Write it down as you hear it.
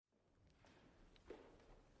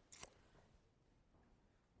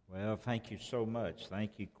Well, thank you so much.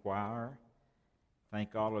 Thank you, choir.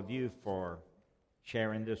 Thank all of you for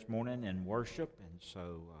sharing this morning in worship. And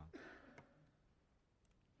so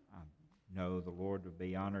I know the Lord will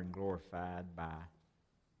be honored and glorified by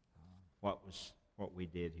what we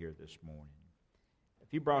did here this morning.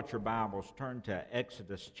 If you brought your Bibles, turn to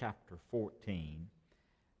Exodus chapter 14.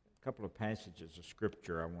 A couple of passages of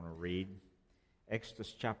Scripture I want to read.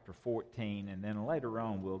 Exodus chapter 14, and then later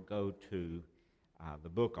on we'll go to the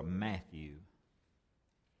book of Matthew.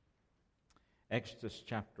 Exodus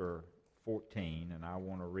chapter 14, and I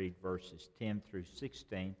want to read verses 10 through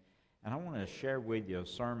 16. And I want to share with you a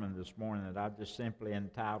sermon this morning that I've just simply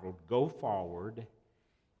entitled, Go Forward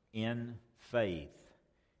in Faith.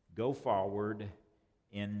 Go Forward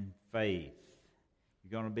in Faith.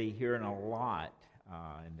 You're going to be hearing a lot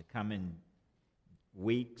in the coming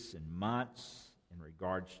weeks and months in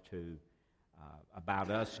regards to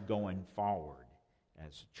about us going forward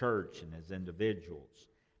as a church and as individuals,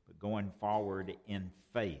 but going forward in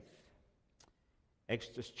faith.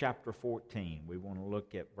 Exodus chapter 14, we want to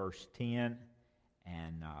look at verse 10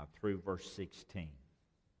 and through verse 16.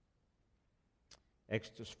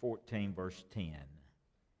 Exodus 14, verse 10.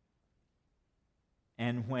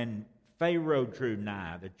 And when Pharaoh drew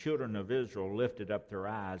nigh, the children of Israel lifted up their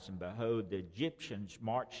eyes, and behold, the Egyptians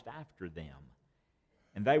marched after them.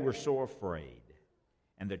 And they were so afraid.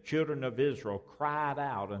 And the children of Israel cried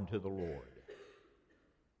out unto the Lord.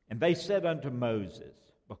 And they said unto Moses,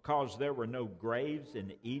 Because there were no graves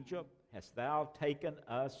in Egypt, hast thou taken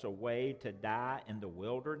us away to die in the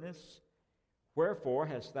wilderness? Wherefore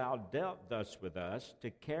hast thou dealt thus with us,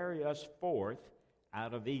 to carry us forth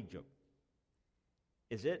out of Egypt?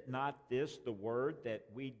 Is it not this the word that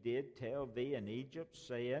we did tell thee in Egypt,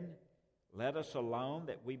 saying, Let us alone,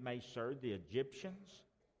 that we may serve the Egyptians?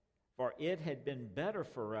 For it had been better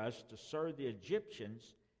for us to serve the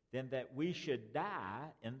Egyptians than that we should die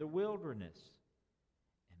in the wilderness.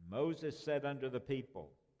 And Moses said unto the people,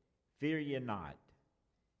 Fear ye not.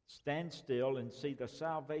 Stand still and see the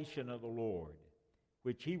salvation of the Lord,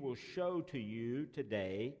 which he will show to you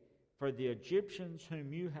today. For the Egyptians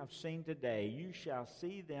whom you have seen today, you shall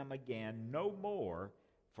see them again no more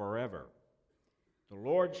forever. The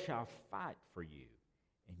Lord shall fight for you,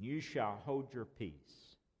 and you shall hold your peace.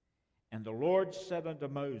 And the Lord said unto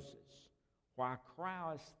Moses, Why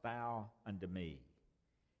criest thou unto me?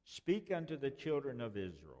 Speak unto the children of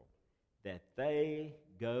Israel, that they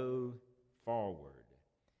go forward.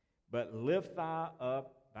 But lift thou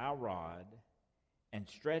up thy rod, and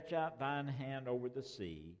stretch out thine hand over the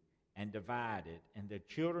sea, and divide it, and the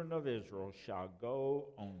children of Israel shall go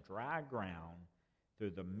on dry ground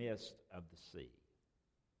through the midst of the sea.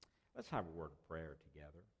 Let's have a word of prayer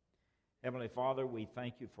together. Heavenly Father, we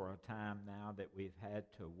thank you for a time now that we've had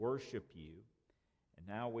to worship you. And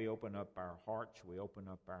now we open up our hearts, we open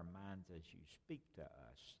up our minds as you speak to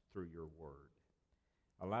us through your word.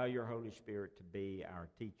 Allow your Holy Spirit to be our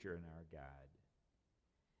teacher and our guide.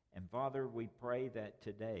 And Father, we pray that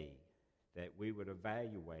today that we would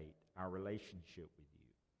evaluate our relationship with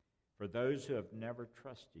you. For those who have never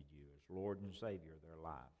trusted you as Lord and Savior of their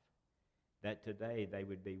life, that today they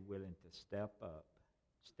would be willing to step up,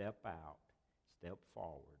 step out, step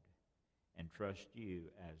forward, and trust you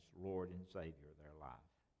as Lord and Savior of their life.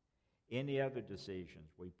 Any other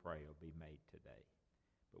decisions, we pray, will be made today.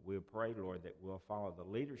 But we'll pray, Lord, that we'll follow the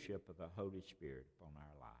leadership of the Holy Spirit upon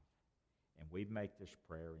our life. And we make this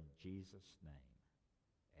prayer in Jesus' name.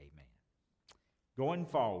 Amen. Going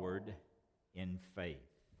forward in faith.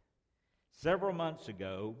 Several months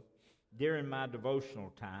ago, during my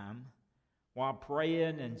devotional time, while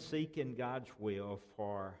praying and seeking God's will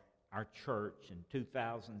for our church in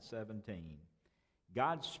 2017,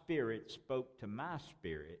 God's Spirit spoke to my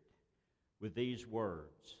spirit with these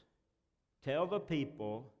words, Tell the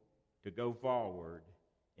people to go forward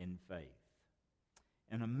in faith.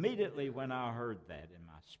 And immediately when I heard that in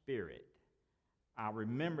my spirit, I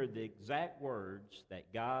remembered the exact words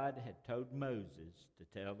that God had told Moses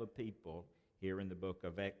to tell the people here in the book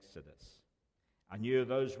of Exodus. I knew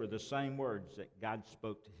those were the same words that God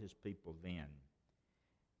spoke to his people then.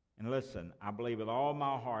 And listen, I believe with all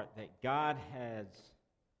my heart that God has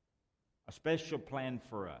a special plan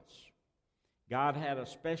for us. God had a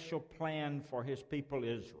special plan for his people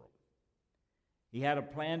Israel. He had a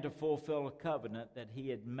plan to fulfill a covenant that he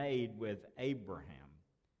had made with Abraham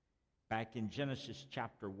back in Genesis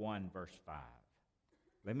chapter 1, verse 5.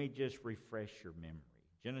 Let me just refresh your memory.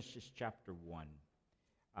 Genesis chapter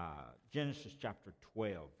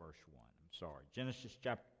 12, verse 1. Genesis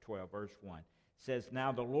chapter 12, verse 1 says,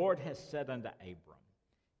 Now the Lord has said unto Abram,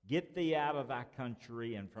 Get thee out of thy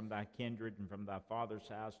country and from thy kindred and from thy father's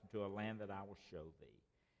house into a land that I will show thee.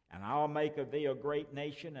 And I'll make of thee a great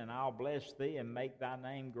nation, and I'll bless thee and make thy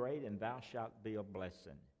name great, and thou shalt be a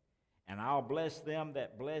blessing. And I'll bless them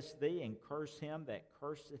that bless thee, and curse him that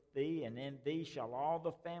curseth thee, and in thee shall all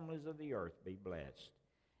the families of the earth be blessed.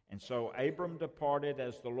 And so Abram departed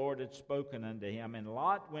as the Lord had spoken unto him, and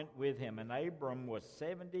Lot went with him. And Abram was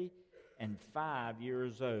 75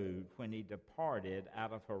 years old when he departed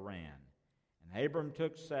out of Haran. And Abram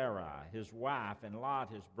took Sarai, his wife, and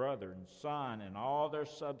Lot, his brother, and son, and all their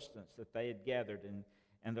substance that they had gathered,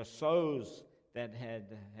 and the souls that they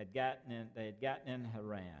had gotten in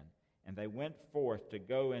Haran. And they went forth to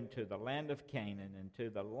go into the land of Canaan, and to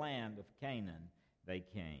the land of Canaan they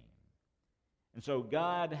came. And so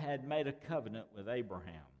God had made a covenant with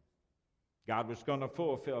Abraham. God was going to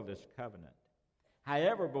fulfill this covenant.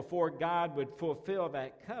 However, before God would fulfill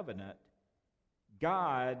that covenant,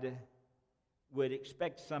 God would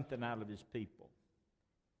expect something out of his people.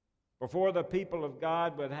 Before the people of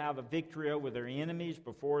God would have a victory over their enemies,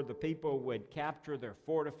 before the people would capture their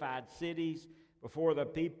fortified cities, before the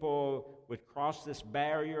people would cross this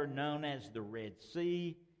barrier known as the Red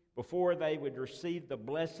Sea, before they would receive the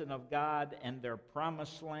blessing of God and their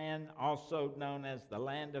promised land, also known as the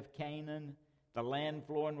land of Canaan, the land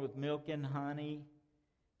flowing with milk and honey,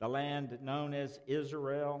 the land known as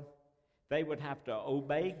Israel, they would have to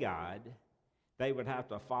obey God, they would have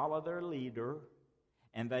to follow their leader,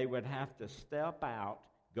 and they would have to step out,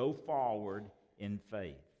 go forward in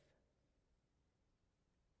faith.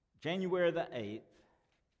 January the 8th,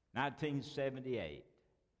 1978,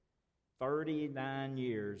 39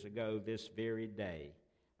 years ago this very day,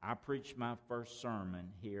 I preached my first sermon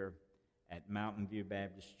here at Mountain View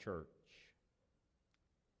Baptist Church.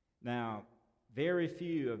 Now, very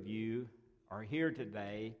few of you are here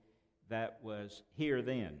today that was here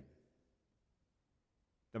then.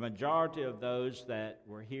 The majority of those that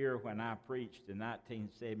were here when I preached in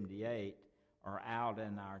 1978 are out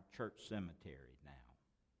in our church cemetery now.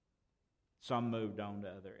 Some moved on to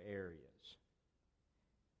other areas.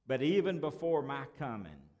 But even before my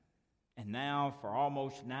coming, and now for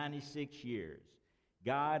almost 96 years,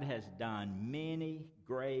 God has done many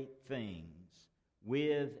great things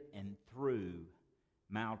with and through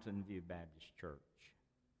Mountain View Baptist Church.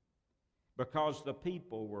 Because the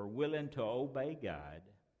people were willing to obey God,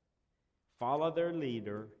 follow their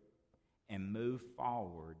leader, and move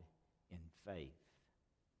forward in faith.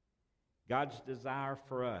 God's desire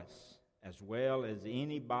for us, as well as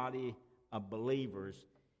any body of believers,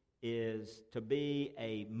 is to be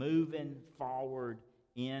a moving forward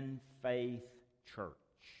in faith church.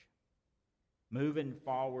 Moving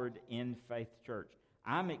forward in faith church.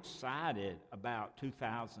 I'm excited about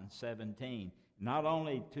 2017. Not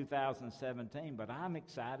only 2017, but I'm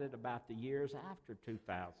excited about the years after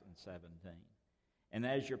 2017. And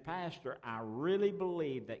as your pastor, I really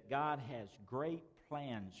believe that God has great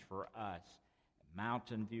plans for us at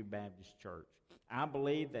Mountain View Baptist Church. I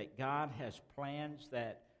believe that God has plans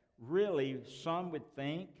that really some would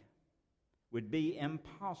think would be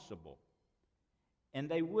impossible. And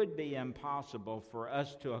they would be impossible for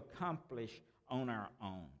us to accomplish on our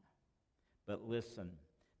own. But listen,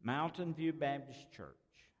 Mountain View Baptist Church,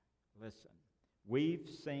 listen, we've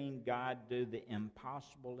seen God do the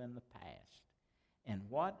impossible in the past. And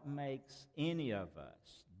what makes any of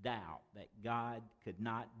us doubt that God could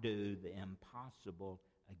not do the impossible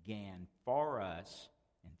again for us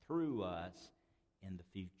and through us in the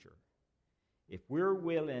future? If we're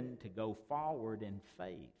willing to go forward in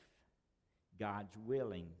faith, God's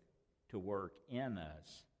willing to work in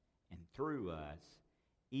us and through us,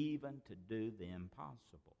 even to do the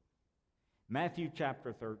impossible. Matthew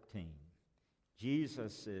chapter 13.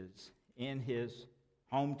 Jesus is in his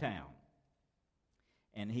hometown,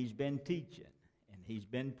 and he's been teaching, and he's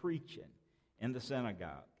been preaching in the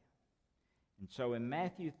synagogue. And so in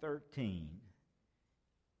Matthew 13,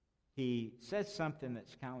 he says something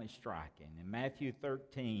that's kind of striking. In Matthew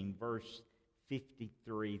 13, verse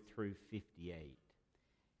 53 through 58.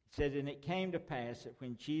 It said, "And it came to pass that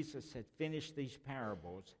when Jesus had finished these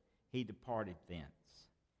parables, he departed thence.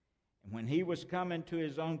 And when he was come into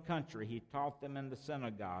his own country, he taught them in the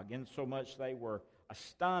synagogue, insomuch they were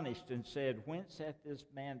astonished and said, Whence hath this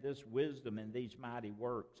man this wisdom and these mighty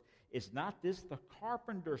works? Is not this the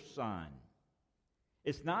carpenter's son?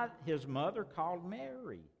 Is not his mother called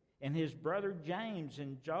Mary, and his brother James,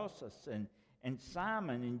 and Joseph, and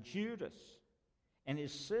Simon, and Judas? And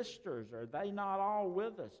his sisters, are they not all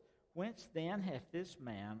with us? Whence then hath this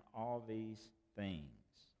man all these things?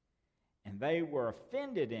 And they were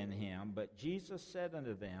offended in him, but Jesus said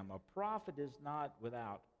unto them, A prophet is not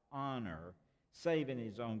without honor, save in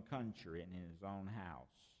his own country and in his own house.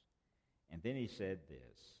 And then he said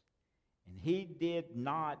this, and he did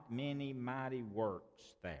not many mighty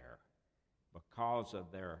works there because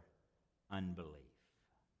of their unbelief.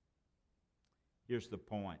 Here's the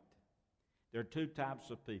point. There are two types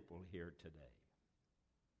of people here today.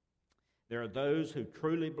 There are those who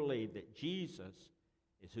truly believe that Jesus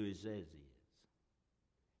is who he says he is.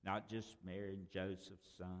 Not just Mary and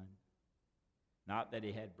Joseph's son. Not that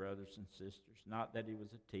he had brothers and sisters. Not that he was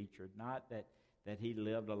a teacher. Not that he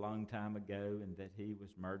lived a long time ago and that he was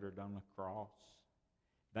murdered on the cross.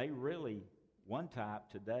 They really, one type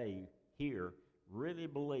today here, really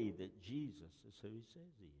believe that Jesus is who he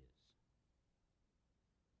says he is.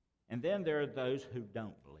 And then there are those who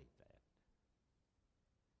don't believe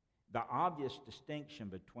that. The obvious distinction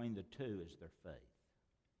between the two is their faith.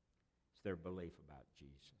 It's their belief about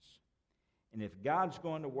Jesus. And if God's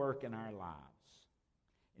going to work in our lives,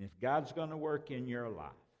 and if God's going to work in your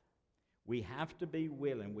life, we have to be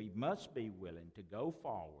willing, we must be willing to go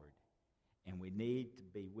forward, and we need to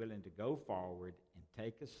be willing to go forward and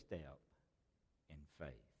take a step in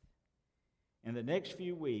faith. In the next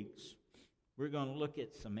few weeks, we're going to look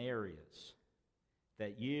at some areas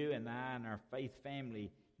that you and I and our faith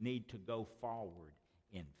family need to go forward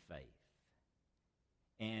in faith.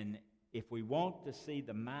 And if we want to see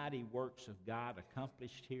the mighty works of God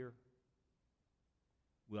accomplished here,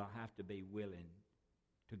 we'll have to be willing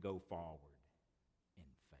to go forward in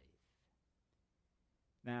faith.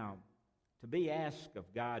 Now, to be asked of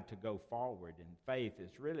God to go forward in faith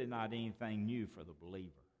is really not anything new for the believer.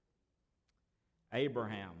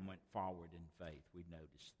 Abraham went forward in faith. We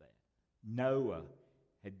noticed that. Noah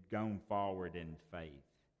had gone forward in faith.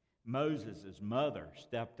 Moses' mother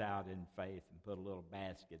stepped out in faith and put a little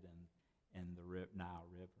basket in the Nile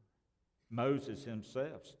River. Moses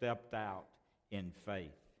himself stepped out in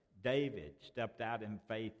faith. David stepped out in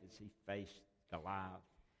faith as he faced Goliath.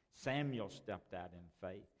 Samuel stepped out in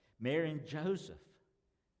faith. Mary and Joseph,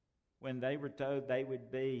 when they were told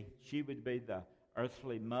she would be the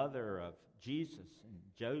earthly mother of Jesus, and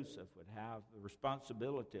Joseph would have the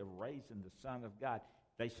responsibility of raising the Son of God,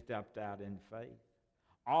 they stepped out in faith.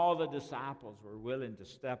 All the disciples were willing to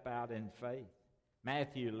step out in faith.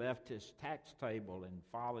 Matthew left his tax table and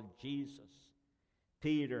followed Jesus.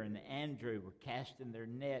 Peter and Andrew were casting their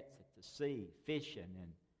nets at the sea, fishing,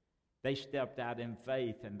 and they stepped out in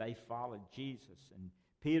faith and they followed Jesus. And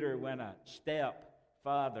Peter went a step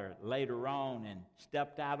further later on and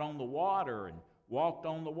stepped out on the water and walked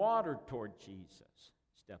on the water toward Jesus,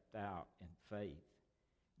 stepped out in faith.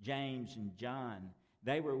 James and John,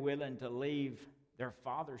 they were willing to leave their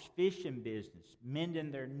father's fishing business,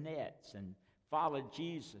 mending their nets, and followed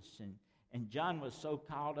Jesus. And John was so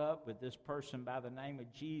caught up with this person by the name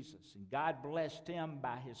of Jesus, and God blessed him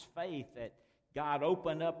by his faith that God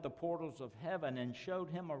opened up the portals of heaven and showed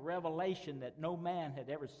him a revelation that no man had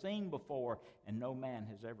ever seen before and no man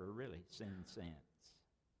has ever really seen since.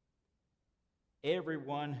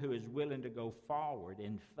 Everyone who is willing to go forward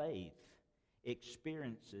in faith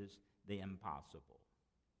experiences the impossible.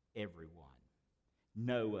 Everyone.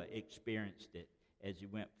 Noah experienced it as he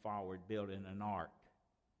went forward building an ark.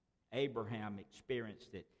 Abraham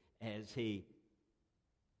experienced it as he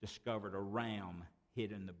discovered a ram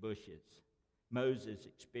hid in the bushes. Moses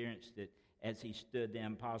experienced it as he stood the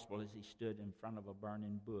impossible, as he stood in front of a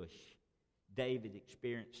burning bush. David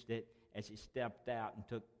experienced it as he stepped out and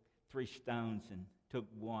took 3 stones and took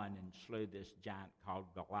one and slew this giant called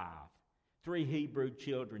Goliath. 3 Hebrew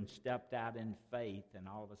children stepped out in faith, and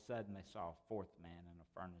all of a sudden they saw a 4th man in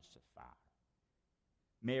a furnace of fire.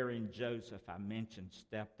 Mary and Joseph, I mentioned,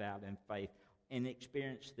 stepped out in faith and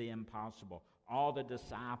experienced the impossible. All the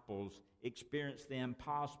disciples experienced the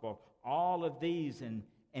impossible. All of these and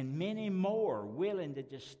many more willing to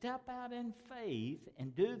just step out in faith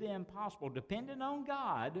and do the impossible, depending on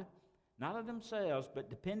God, not of themselves, but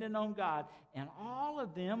depending on God. And all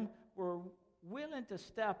of them were willing to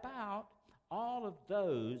step out. All of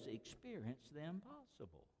those experienced the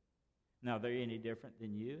impossible. Now, are they any different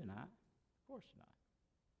than you and I? Of course not.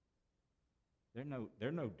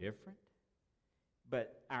 They're no different.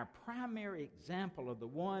 But our primary example of the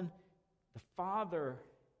one, the Father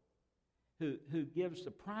who gives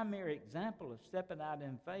the primary example of stepping out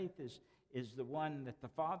in faith is the one that the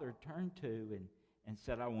Father turned to and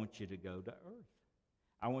said, I want you to go to earth.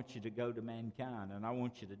 I want you to go to mankind, and I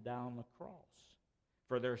want you to die on the cross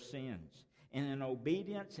for their sins. And in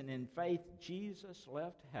obedience and in faith, Jesus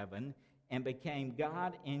left heaven and became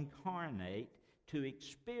God incarnate to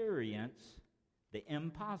experience the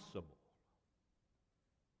impossible.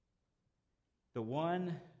 The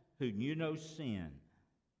one who knew no sin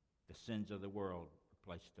the sins of the world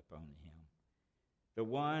were placed upon him. The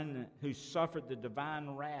one who suffered the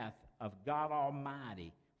divine wrath of God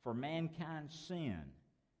Almighty for mankind's sin.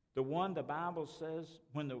 The one the Bible says,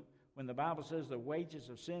 when the Bible says the wages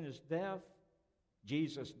of sin is death,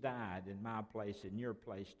 Jesus died in my place, in your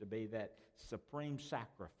place, to be that supreme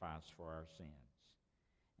sacrifice for our sins.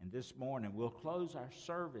 And this morning we'll close our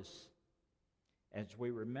service as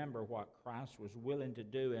we remember what Christ was willing to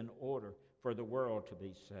do in order for the world to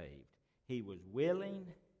be saved. He was willing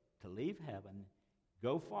to leave heaven,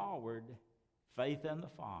 go forward, faith in the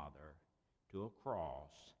Father, to a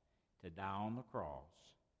cross, to die on the cross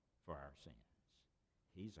for our sins.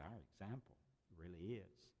 He's our example. He really is.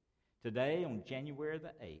 Today, on January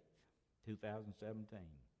the 8th, 2017,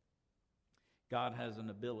 God has an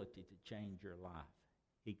ability to change your life.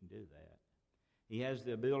 He can do that. He has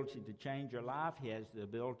the ability to change your life. He has the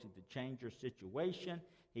ability to change your situation.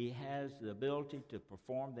 He has the ability to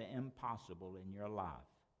perform the impossible in your life,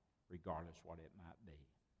 regardless what it might be.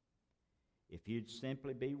 If you'd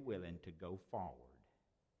simply be willing to go forward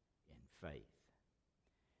in faith.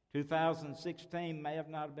 2016 may have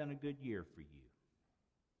not been a good year for you.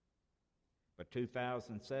 But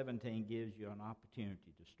 2017 gives you an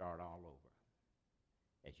opportunity to start all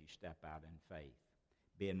over as you step out in faith,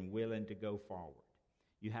 being willing to go forward.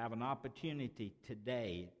 You have an opportunity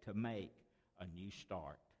today to make a new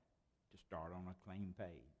start, to start on a clean page.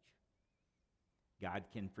 God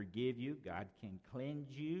can forgive you, God can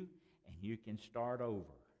cleanse you, and you can start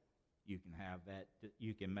over. You can have that.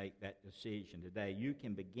 You can make that decision today. You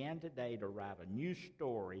can begin today to write a new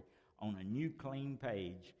story on a new clean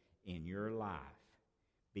page in your life.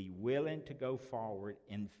 Be willing to go forward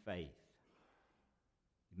in faith.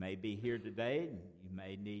 You may be here today, and you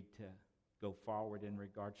may need to go forward in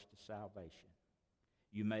regards to salvation.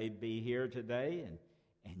 You may be here today,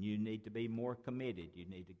 and you need to be more committed. You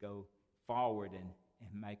need to go forward and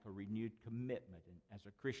make a renewed commitment as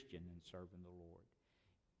a Christian in serving the Lord.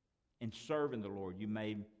 In serving the Lord, you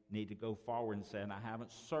may need to go forward and say, I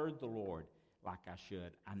haven't served the Lord like I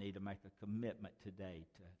should. I need to make a commitment today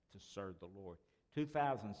to serve the Lord.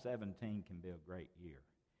 2017 can be a great year.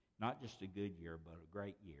 Not just a good year, but a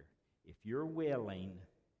great year. If you're willing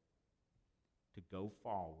to go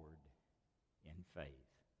forward in faith,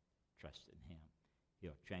 trust in Him,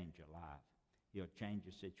 He'll change your life. He'll change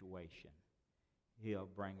your situation. He'll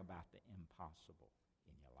bring about the impossible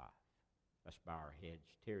in your life. Let's bow our heads.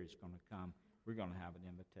 Terry's going to come. We're going to have an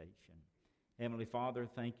invitation. Heavenly Father,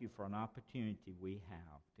 thank you for an opportunity we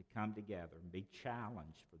have to come together and be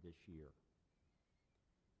challenged for this year.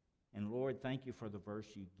 And Lord, thank you for the verse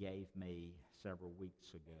you gave me several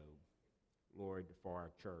weeks ago, Lord, for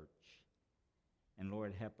our church. And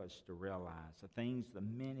Lord, help us to realize the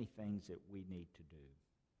many things that we need to do.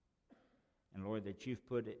 And Lord, that you've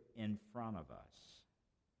put it in front of us.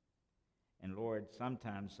 And Lord,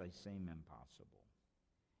 sometimes they seem impossible.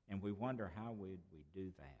 And we wonder how would we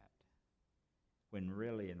do that, when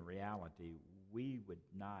really, in reality, we would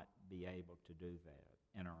not be able to do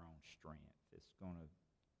that in our own strength.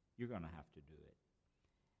 You're going to have to do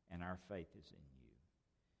it. And our faith is in you.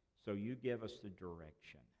 So you give us the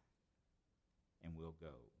direction, and we'll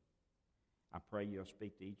go. I pray you'll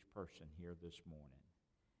speak to each person here this morning.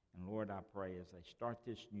 And Lord, I pray as they start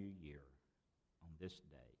this new year on this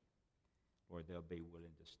day, Lord, they'll be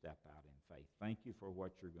willing to step out in faith. Thank you for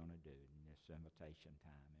what you're going to do in this invitation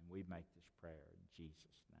time. And we make this prayer in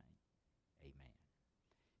Jesus' name. Amen.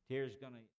 Terry's going to...